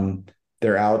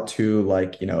 They're out to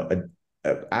like,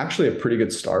 actually a pretty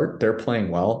good start. They're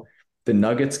playing well. The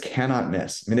Nuggets cannot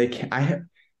miss. I mean,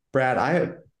 Brad,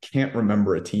 I can't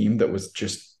remember a team that was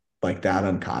just like that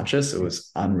unconscious. It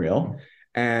was unreal.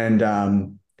 And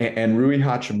Rui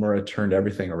Hachimura turned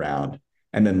everything around,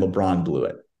 and then LeBron blew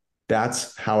it.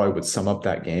 That's how I would sum up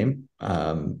that game.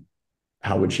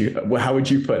 How would you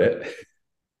put it?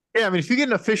 Yeah, I mean, if you get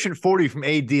an efficient 40 from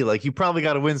AD, like you probably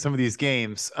got to win some of these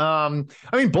games. I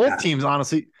mean, both teams,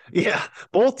 honestly,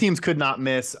 both teams could not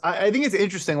miss. I think it's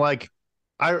interesting. Like,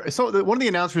 I saw one of the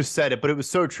announcers said it, but it was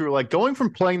so true. Like going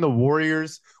from playing the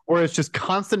Warriors, where it's just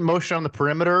constant motion on the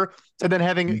perimeter, and then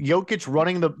having Jokic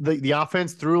running the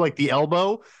offense through like the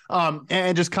elbow,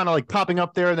 and just kind of like popping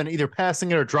up there and then either passing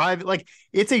it or driving. Like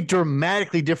it's a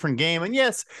dramatically different game. And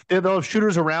yes, they'll have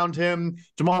shooters around him.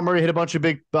 Jamal Murray hit a bunch of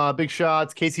big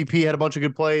shots. KCP had a bunch of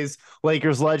good plays.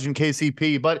 Lakers legend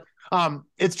KCP, but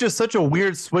it's just such a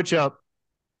weird switch up.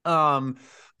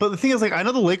 But the thing is, like, I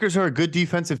know the Lakers are a good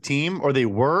defensive team, or they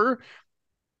were.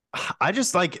 I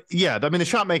just like, I mean, the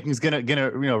shot making is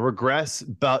gonna regress,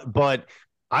 but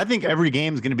I think every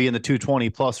game is going to be in the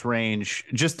 220 plus range.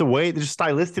 Just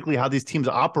stylistically how these teams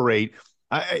operate.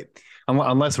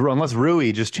 Unless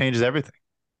Rui just changes everything.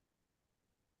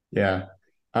 Yeah.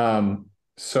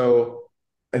 So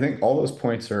I think all those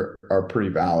points are pretty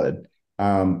valid.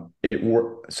 So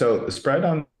the spread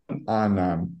on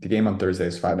the game on Thursday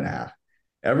is 5.5.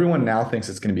 Everyone now thinks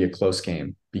it's going to be a close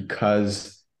game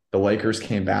because the Lakers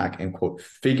came back and quote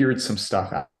figured some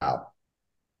stuff out.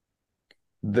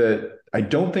 I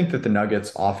don't think that the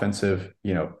Nuggets offensive,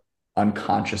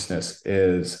 unconsciousness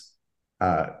is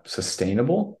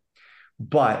sustainable,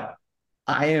 but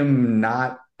I am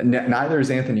not, neither is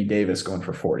Anthony Davis going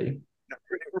for 40.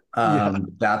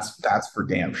 That's for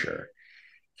damn sure.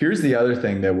 Here's the other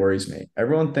thing that worries me.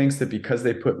 Everyone thinks that because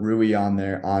they put Rui on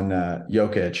there on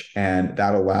Jokic and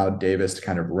that allowed Davis to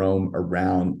kind of roam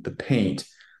around the paint,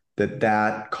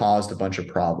 that caused a bunch of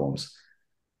problems.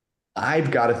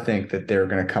 I've got to think that they're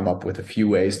going to come up with a few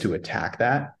ways to attack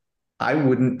that. I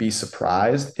wouldn't be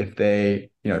surprised if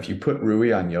if you put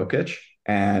Rui on Jokic,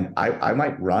 and I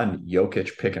might run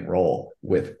Jokic pick and roll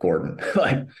with Gordon.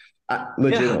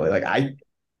 Legitimately,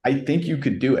 I think you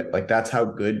could do it. Like that's how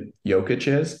good Jokic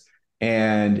is,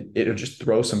 and it'll just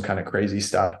throw some kind of crazy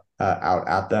stuff out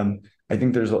at them. I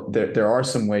think there are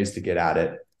some ways to get at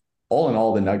it. All in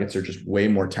all, the Nuggets are just way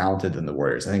more talented than the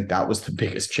Warriors. I think that was the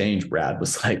biggest change. Brad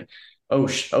was like, oh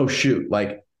shoot,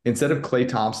 like instead of Klay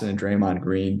Thompson and Draymond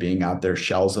Green being out there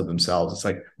shells of themselves, it's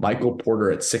like Michael Porter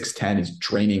at 6'10" is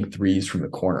draining threes from the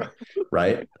corner,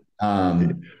 right?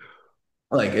 Like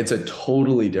it's a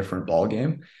totally different ball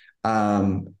game.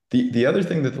 The other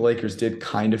thing that the Lakers did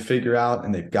kind of figure out,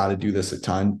 and they've got to do this a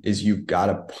ton, is you've got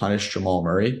to punish Jamal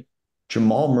Murray.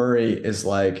 Jamal Murray is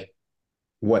like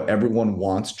what everyone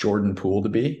wants Jordan Poole to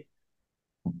be,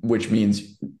 which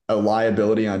means a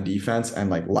liability on defense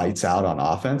and like lights out on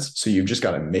offense. So you've just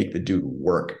got to make the dude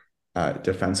work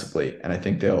defensively. And I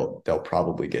think they'll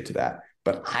probably get to that.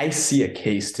 But I see a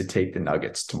case to take the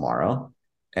Nuggets tomorrow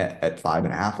at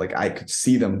 5.5. Like I could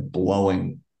see them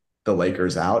blowing the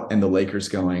Lakers out and the Lakers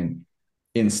going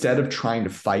instead of trying to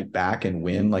fight back and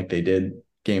win like they did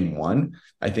game one,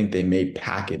 I think they may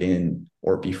pack it in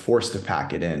or be forced to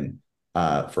pack it in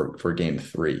for game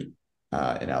three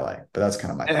in LA. But that's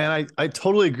kind of my thought. And I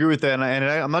totally agree with that.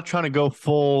 I'm not trying to go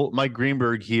full Mike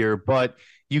Greenberg here, but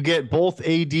you get both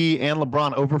AD and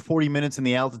LeBron over 40 minutes in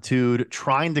the altitude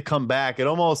trying to come back. It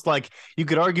almost like you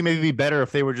could argue maybe be better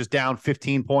if they were just down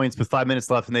 15 points with 5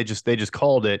 minutes left and they just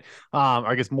called it. Or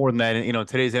I guess more than that, in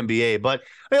today's NBA. But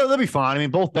they'll be fine. I mean,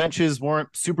 both benches weren't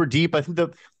super deep. I think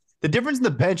the difference in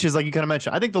the benches, like you kind of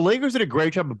mentioned, I think the Lakers did a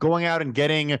great job of going out and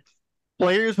getting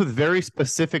players with very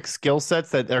specific skill sets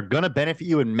that are going to benefit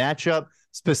you in matchup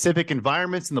specific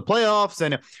environments in the playoffs.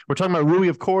 And we're talking about Rui,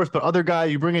 of course, but other guy,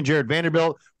 you bring in Jared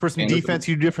Vanderbilt for some defense,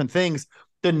 you do different things.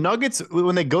 The Nuggets,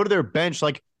 when they go to their bench,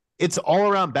 like it's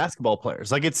all around basketball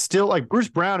players. Like it's still like Bruce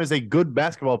Brown is a good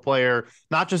basketball player,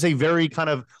 not just a very kind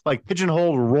of like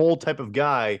pigeonhole role type of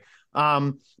guy.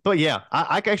 But yeah,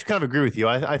 I actually kind of agree with you.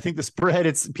 I think the spread,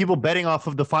 it's people betting off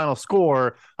of the final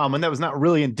score, and that was not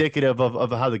really indicative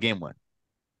of how the game went.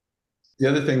 The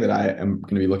other thing that I am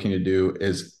going to be looking to do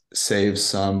is save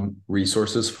some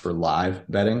resources for live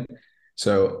betting.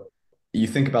 So you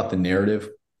think about the narrative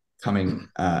coming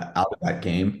out of that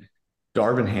game.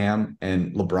 Darvin Ham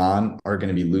and LeBron are going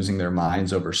to be losing their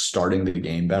minds over starting the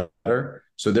game better.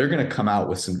 So they're going to come out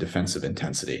with some defensive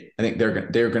intensity. I think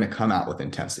they're going to come out with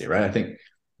intensity, right? I think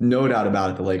no doubt about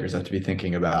it, the Lakers have to be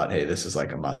thinking about, hey, this is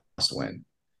like a must win.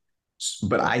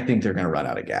 But I think they're going to run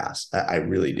out of gas. I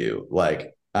really do.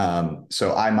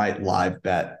 So I might live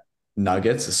bet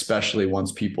Nuggets, especially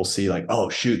once people see like, oh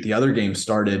shoot, the other game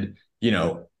started,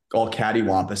 all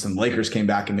cattywampus and Lakers came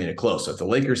back and made it close. So if the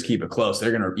Lakers keep it close,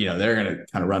 they're gonna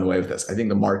kind of run away with this. I think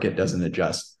the market doesn't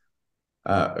adjust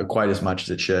quite as much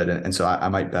as it should, and so I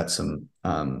might bet some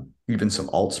even some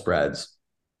alt spreads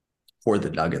for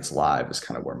the Nuggets live is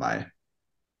kind of where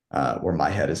my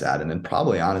head is at, and then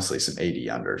probably honestly some AD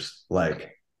unders.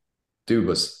 Like, dude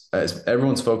was, as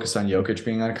everyone's focused on Jokic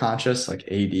being unconscious, like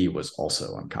AD was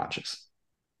also unconscious.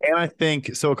 And I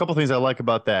think so. A couple of things I like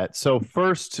about that. So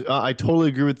first, I totally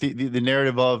agree with the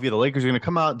narrative of the Lakers are going to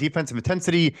come out defensive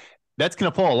intensity. That's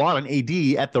going to fall a lot on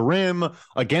AD at the rim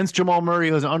against Jamal Murray,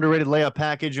 who has an underrated layup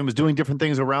package and was doing different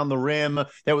things around the rim.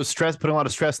 That was putting a lot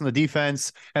of stress on the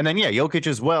defense. And then, Jokic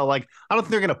as well. Like, I don't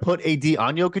think they're going to put AD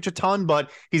on Jokic a ton,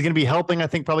 but he's going to be helping, I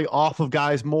think, probably off of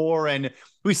guys more. And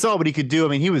we saw what he could do. I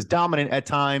mean, he was dominant at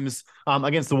times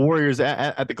against the Warriors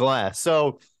at the glass.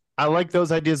 So I like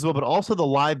those ideas as well, but also the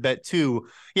live bet too.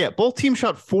 Yeah, both teams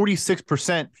shot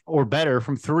 46% or better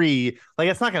from three. Like,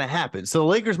 that's not going to happen. So the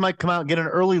Lakers might come out and get an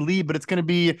early lead, but it's going to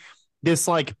be this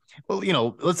like,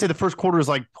 let's say the first quarter is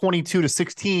like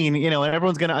 22-16, and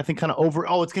everyone's going to, I think, kind of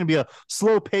it's going to be a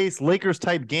slow pace Lakers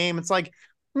type game. It's like,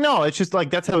 no, it's just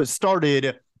like, that's how it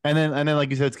started. And then, like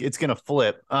you said, it's going to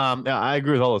flip. I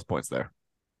agree with all those points there.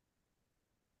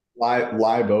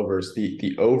 Live overs,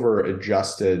 the over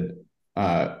adjusted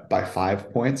by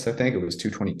 5 points. I think it was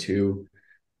 222,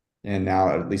 and now,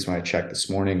 at least when I checked this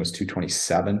morning, it was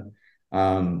 227.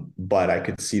 But I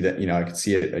could see that, I could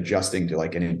see it adjusting to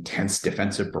like an intense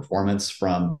defensive performance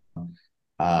from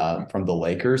the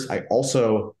Lakers.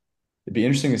 It'd be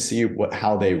interesting to see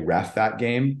how they ref that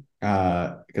game,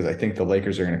 because I think the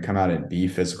Lakers are going to come out and be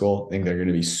physical. I think they're going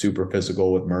to be super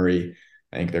physical with Murray.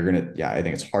 I think I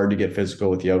think it's hard to get physical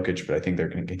with Jokic, but I think they're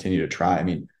going to continue to try. I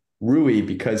mean, Rui,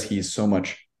 because he's so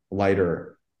much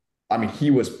lighter, I mean,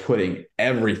 he was putting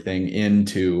everything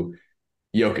into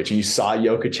Jokic, and you saw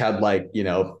Jokic had like,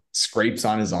 scrapes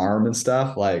on his arm and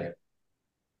stuff. Like,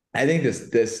 I think this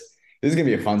is going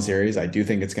to be a fun series. I do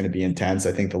think it's going to be intense.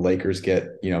 I think the Lakers get,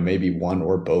 maybe one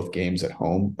or both games at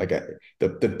home. Like,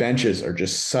 the benches are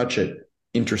just such an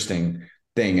interesting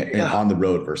thing on the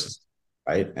road versus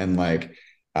right. And like,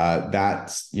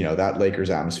 that Lakers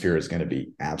atmosphere is going to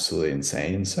be absolutely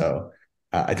insane. So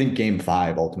I think game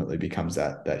 5 ultimately becomes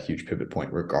that huge pivot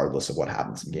point, regardless of what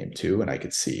happens in game 2. And I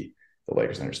could see the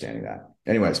Lakers understanding that.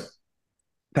 Anyways,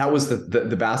 that was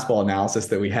the basketball analysis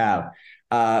that we have.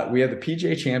 We have the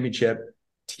PGA Championship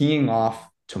teeing off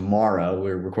tomorrow.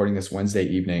 We're recording this Wednesday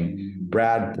evening.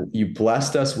 Brad, you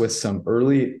blessed us with some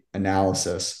early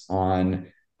analysis on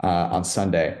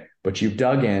Sunday, but you've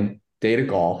dug in. Data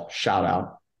Gall, shout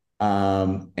out.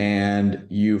 And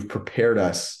you've prepared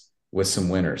us with some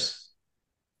winners.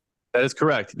 That is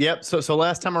correct. Yep. So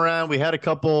last time around, we had a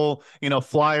couple,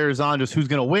 flyers on just who's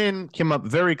going to win. Came up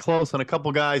very close on a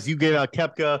couple guys. You gave out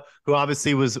Koepka, who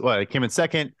obviously came in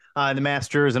second in the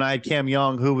Masters, and I had Cam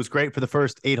Young, who was great for the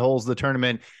first 8 holes of the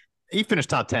tournament. He finished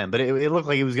top 10, but it looked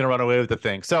like he was going to run away with the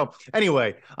thing. So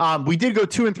anyway, we did go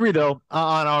 2 and 3 though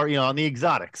on our, on the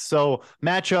exotics. So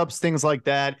matchups, things like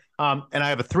that. And I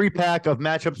have a 3-pack of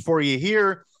matchups for you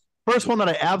here. First one that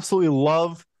I absolutely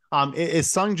love is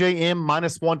Sung J M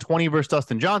 -120 versus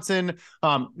Dustin Johnson.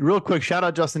 Real quick, shout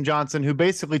out Justin Johnson, who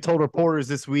basically told reporters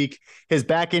this week his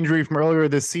back injury from earlier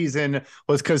this season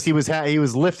was because he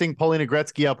was lifting Paulina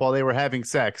Gretzky up while they were having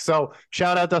sex. So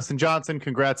shout out Dustin Johnson,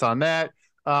 congrats on that.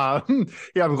 Yeah,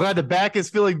 I'm glad the back is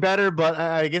feeling better, but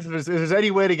I guess if there's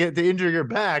any way to injure your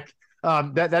back,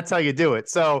 that's how you do it.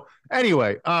 So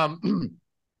anyway,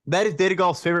 that is Data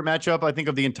Golf's favorite matchup, I think,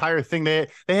 of the entire thing. They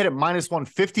hit it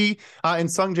 -150 in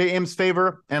Sung J M's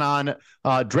favor, and on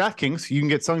DraftKings, you can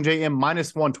get Sung J M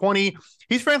 -120.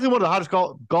 He's frankly one of the hottest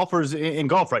golfers in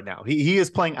golf right now. He is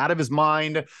playing out of his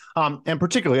mind, and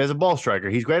particularly as a ball striker.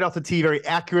 He's great off the tee, very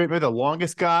accurate, maybe the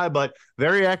longest guy, but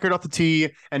very accurate off the tee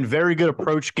and very good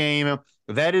approach game.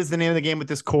 That is the name of the game with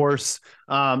this course.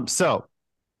 So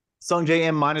Sung J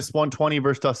M -120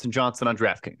 versus Dustin Johnson on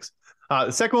DraftKings.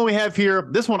 The second one we have here,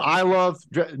 this one I love.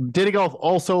 Data Golf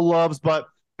also loves, but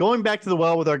going back to the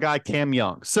well with our guy Cam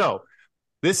Young. So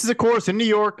this is a course in New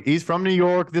York. He's from New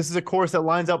York. This is a course that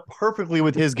lines up perfectly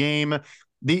with his game.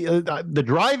 The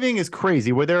driving is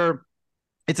crazy.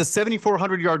 It's a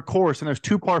 7,400-yard course, and there's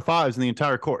 2 par 5s in the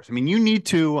entire course. I mean, you need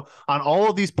to, on all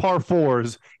of these par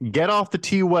 4s, get off the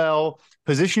tee well,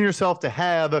 position yourself to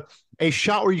have a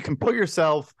shot where you can put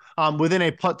yourself within a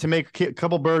putt to make a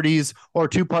couple birdies or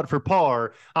 2 putt for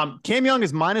par. Cam Young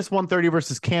is -130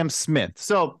 versus Cam Smith.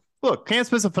 So look, Cam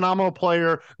Smith's a phenomenal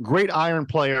player, great iron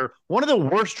player, one of the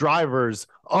worst drivers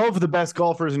of the best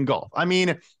golfers in golf. I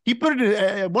mean, he put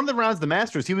it in one of the rounds of the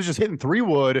Masters, he was just hitting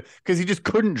 3-wood because he just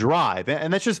couldn't drive.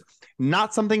 And that's just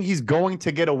not something he's going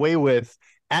to get away with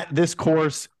at this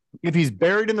course. If he's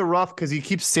buried in the rough because he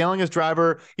keeps sailing his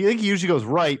driver, you think he usually goes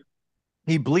right.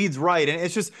 He bleeds right. And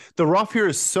it's just the rough here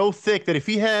is so thick that if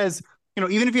he has,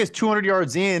 even if he has 200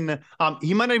 yards in,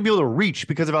 he might not even be able to reach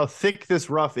because of how thick this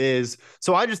rough is.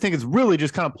 So I just think it's really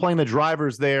just kind of playing the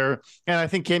drivers there. And I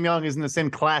think Cam Young is in the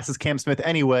same class as Cam Smith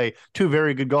anyway. 2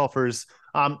 very good golfers.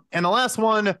 And the last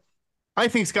one, I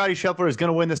think Scottie Scheffler is going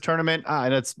to win this tournament.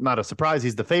 And it's not a surprise.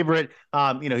 He's the favorite.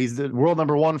 He's the world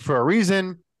number 1 for a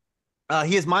reason.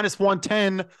 He is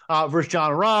 -110 versus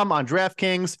Jon Rahm on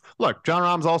DraftKings. Look, Jon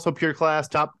Rahm's also pure class,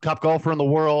 top golfer in the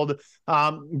world.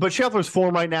 But Scheffler's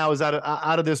form right now is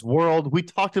out of this world. We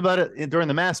talked about it during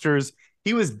the Masters.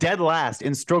 He was dead last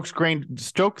in strokes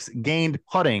gained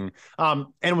putting,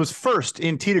 and was first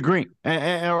in tee to green,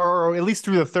 or at least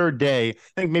through the 3rd day.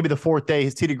 I think maybe the 4th day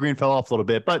his tee to green fell off a little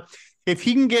bit. But if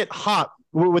he can get hot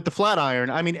with the flat iron,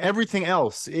 I mean, everything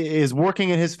else is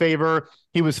working in his favor.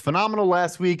 He was phenomenal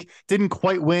last week. Didn't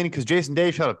quite win because Jason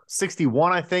Day shot a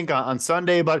 61, I think, on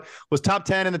Sunday, but was top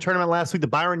 10 in the tournament last week. The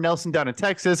Byron Nelson down in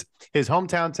Texas, his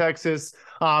hometown Texas.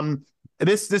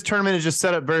 This tournament is just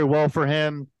set up very well for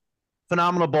him.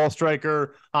 Phenomenal ball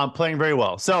striker, playing very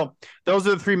well. So those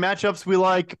are the 3 matchups we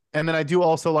like. And then I do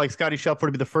also like Scottie Scheffler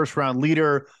to be the first round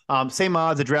leader. Same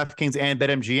odds at DraftKings and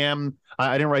BetMGM.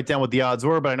 I didn't write down what the odds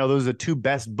were, but I know those are the 2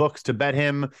 best books to bet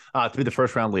him to be the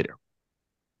first round leader.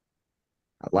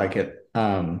 I like it.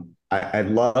 I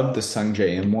love the Sung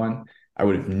J M one. I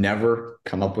would have never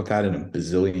come up with that in a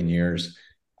bazillion years.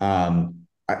 I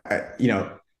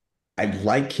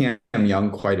like Cam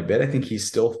Young quite a bit. I think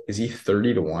is he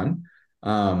 30-1?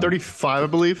 35, I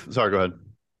believe. Sorry, go ahead.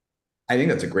 I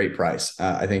think that's a great price.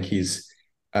 I think he's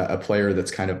a player that's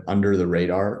kind of under the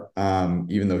radar,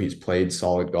 even though he's played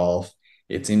solid golf.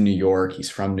 It's in New York. He's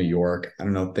from New York. I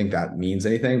don't think that means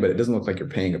anything, but it doesn't look like you're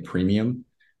paying a premium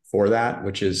for that,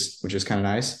 which is kind of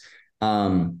nice.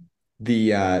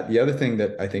 The other thing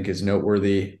that I think is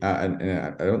noteworthy, and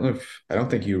I don't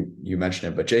think you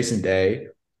mentioned it, but Jason Day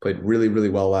played really, really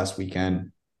well last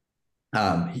weekend.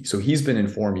 So he's been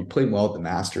informed. He played well at the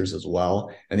Masters as well.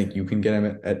 I think you can get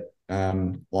him at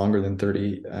longer than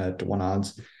 30-1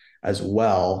 odds as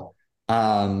well.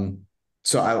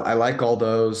 So I like all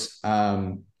those.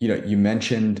 You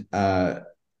mentioned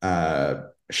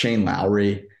Shane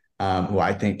Lowry, who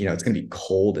I think, it's going to be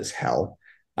cold as hell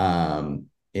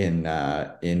in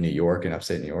New York, in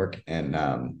upstate New York. And,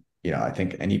 I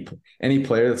think any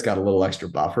player that's got a little extra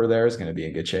buffer there is going to be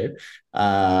in good shape.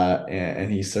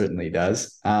 And he certainly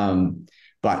does.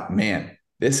 But man,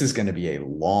 this is going to be a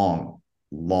long,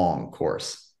 long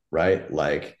course, right?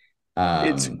 Like,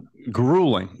 it's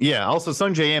grueling. Yeah. Also,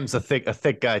 Sung J M's a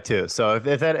thick guy too. So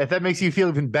if that makes you feel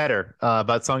even better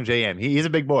about Sung J M, he's a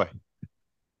big boy.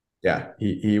 Yeah,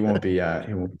 he won't be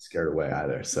scared away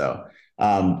either. So,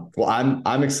 well,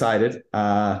 I'm excited.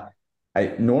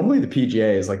 I normally the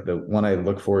PGA is like the one I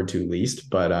look forward to least,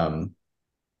 but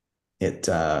it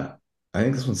I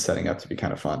think this one's setting up to be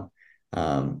kind of fun.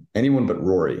 Anyone but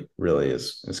Rory really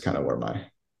is kind of where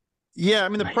Yeah, I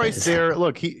mean the my head price is at. there.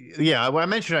 Look, I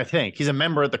mentioned. I think he's a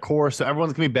member at the course, so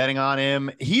everyone's gonna be betting on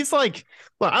him. He's like,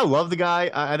 well, I love the guy.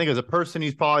 I think as a person,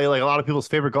 he's probably like a lot of people's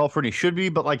favorite golfer, and he should be.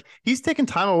 But like, he's taking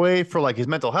time away for like his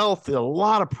mental health. A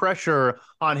lot of pressure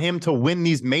on him to win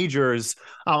these majors.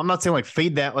 I'm not saying like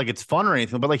fade that like it's fun or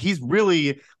anything, but like he's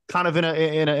really kind of in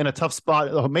a tough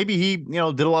spot. Maybe he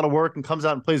did a lot of work and comes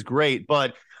out and plays great,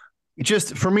 but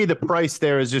just for me, the price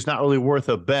there is just not really worth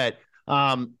a bet.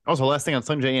 Also, last thing on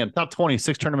Sunday AM, top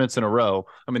 26 tournaments in a row.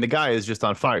 I mean, the guy is just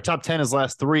on fire. Top 10 his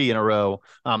last three in a row.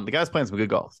 The guy's playing some good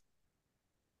golf.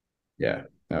 Yeah,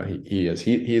 no, he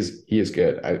is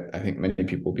good. I think many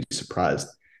people will be surprised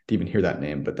to even hear that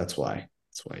name, but that's why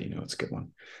it's a good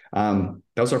one.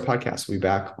 That was our podcast. We'll be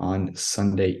back on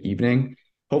Sunday evening.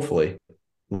 Hopefully,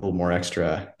 a little more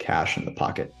extra cash in the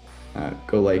pocket.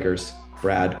 Go Lakers,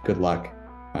 Brad. Good luck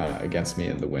against me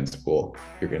in the wins pool.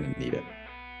 You're gonna need it.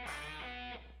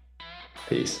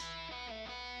 Peace.